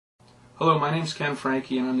Hello, my name is Ken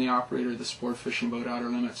Frankie and I'm the operator of the Sport Fishing Boat Outer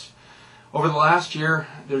Limits. Over the last year,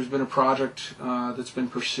 there's been a project that's been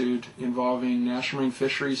pursued involving National Marine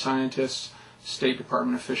Fisheries scientists, State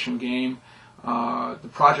Department of Fish and Game. The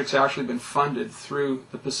project's actually been funded through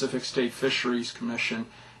the Pacific State Fisheries Commission,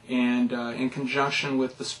 and in conjunction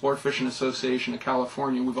with the Sport Fishing Association of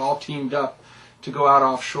California, we've all teamed up to go out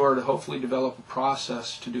offshore to hopefully develop a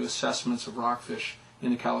process to do assessments of rockfish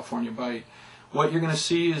in the California Bight. What you're going to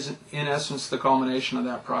see is, in essence, the culmination of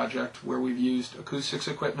that project, where we've used acoustics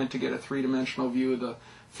equipment to get a three-dimensional view of the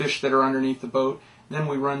fish that are underneath the boat. Then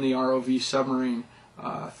we run the ROV submarine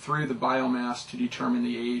through the biomass to determine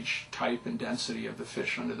the age, type, and density of the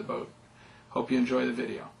fish under the boat. Hope you enjoy the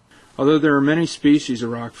video. Although there are many species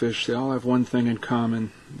of rockfish, they all have one thing in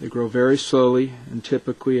common. They grow very slowly and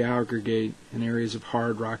typically aggregate in areas of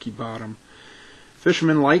hard, rocky bottom.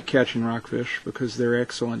 Fishermen like catching rockfish because they're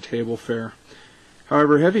excellent table fare.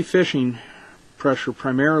 However, heavy fishing pressure,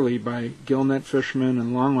 primarily by gillnet fishermen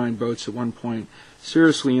and longline boats at one point,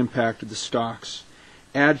 seriously impacted the stocks.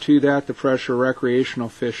 Add to that the pressure of recreational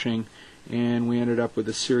fishing, and we ended up with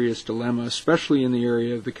a serious dilemma, especially in the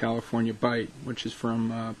area of the California Bight, which is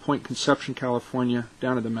from Point Conception, California,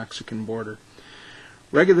 down to the Mexican border.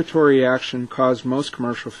 Regulatory action caused most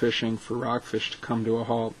commercial fishing for rockfish to come to a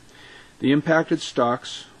halt. The impacted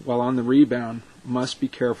stocks, while on the rebound, must be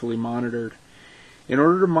carefully monitored. In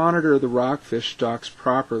order to monitor the rockfish stocks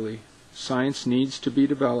properly, science needs to be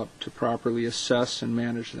developed to properly assess and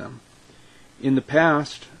manage them. In the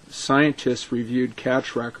past, scientists reviewed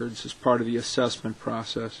catch records as part of the assessment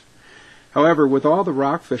process. However, with all the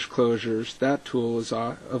rockfish closures, that tool is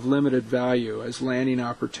of limited value as landing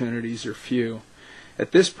opportunities are few.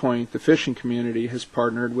 At this point, the fishing community has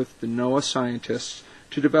partnered with the NOAA scientists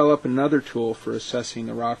to develop another tool for assessing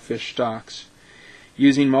the rockfish stocks.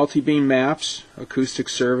 Using multi-beam maps, acoustic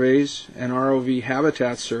surveys, and ROV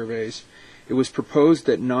habitat surveys, it was proposed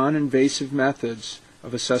that non-invasive methods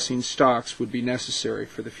of assessing stocks would be necessary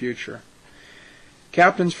for the future.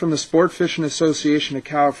 Captains from the Sport Fishing Association of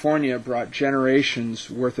California brought generations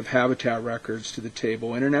worth of habitat records to the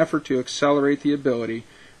table in an effort to accelerate the ability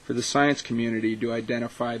for the science community to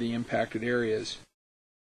identify the impacted areas.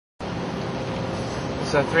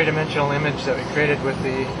 It's a three-dimensional image that we created with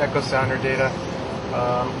the echo sounder data,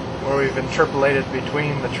 where we've interpolated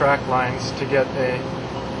between the track lines to get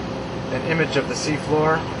an image of the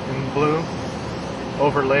seafloor in blue,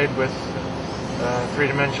 overlaid with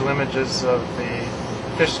three-dimensional images of the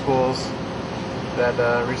fish schools that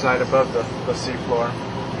reside above the seafloor.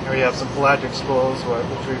 Here we have some pelagic schools,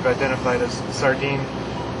 which we've identified as sardine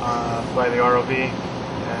by the ROV,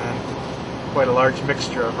 and quite a large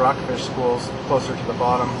mixture of rockfish schools closer to the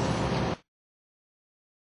bottom.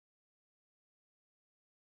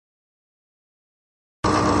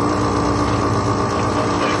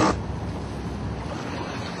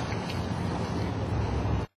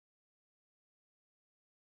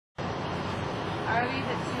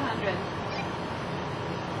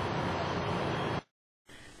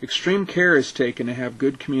 Extreme care is taken to have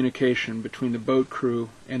good communication between the boat crew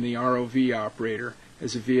and the ROV operator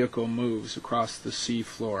as a vehicle moves across the sea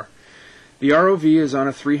floor. The ROV is on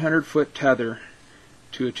a 300-foot tether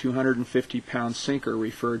to a 250-pound sinker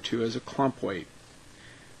referred to as a clump weight.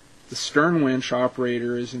 The stern winch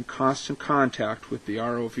operator is in constant contact with the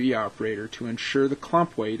ROV operator to ensure the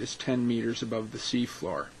clump weight is 10 meters above the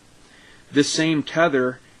seafloor. This same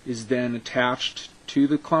tether is then attached to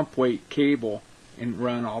the clump weight cable and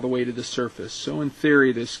run all the way to the surface. So in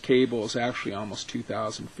theory, this cable is actually almost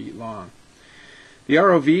 2,000 feet long. The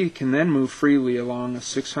ROV can then move freely along a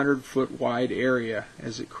 600-foot wide area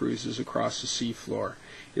as it cruises across the seafloor.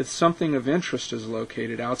 If something of interest is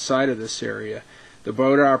located outside of this area, the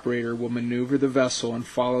boat operator will maneuver the vessel and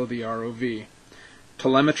follow the ROV.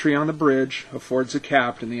 Telemetry on the bridge affords the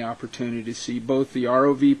captain the opportunity to see both the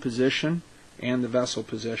ROV position and the vessel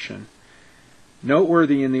position.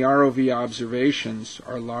 Noteworthy in the ROV observations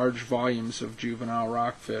are large volumes of juvenile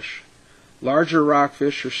rockfish. Larger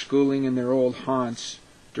rockfish are schooling in their old haunts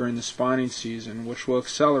during the spawning season, which will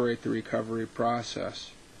accelerate the recovery process.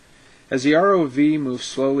 As the ROV moves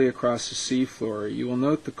slowly across the seafloor, you will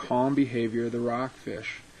note the calm behavior of the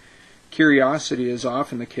rockfish. Curiosity is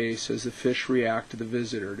often the case as the fish react to the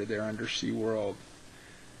visitor to their undersea world.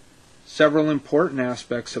 Several important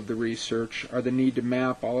aspects of the research are the need to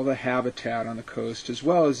map all of the habitat on the coast, as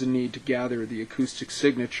well as the need to gather the acoustic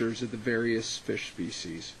signatures of the various fish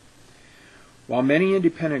species. While many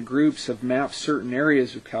independent groups have mapped certain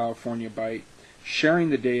areas of California Bight, sharing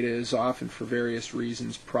the data is often, for various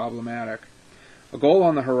reasons, problematic. A goal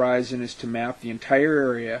on the horizon is to map the entire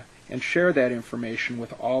area and share that information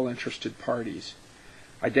with all interested parties.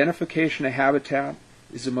 Identification of habitat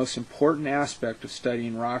is the most important aspect of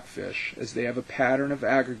studying rockfish, as they have a pattern of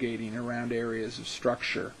aggregating around areas of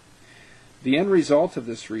structure. The end result of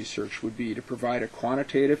this research would be to provide a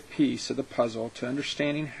quantitative piece of the puzzle to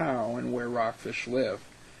understanding how and where rockfish live.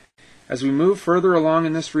 As we move further along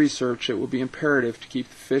in this research, it will be imperative to keep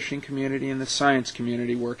the fishing community and the science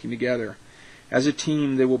community working together. As a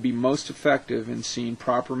team, they will be most effective in seeing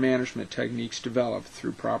proper management techniques developed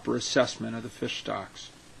through proper assessment of the fish stocks.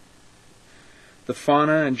 The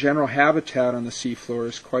fauna and general habitat on the seafloor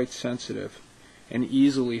is quite sensitive and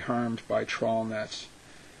easily harmed by trawl nets.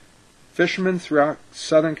 Fishermen throughout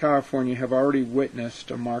Southern California have already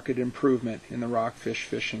witnessed a marked improvement in the rockfish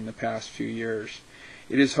fishing the past few years.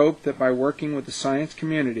 It is hoped that by working with the science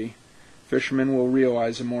community, fishermen will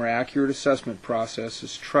realize a more accurate assessment process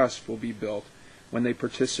as trust will be built when they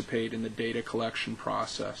participate in the data collection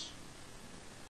process.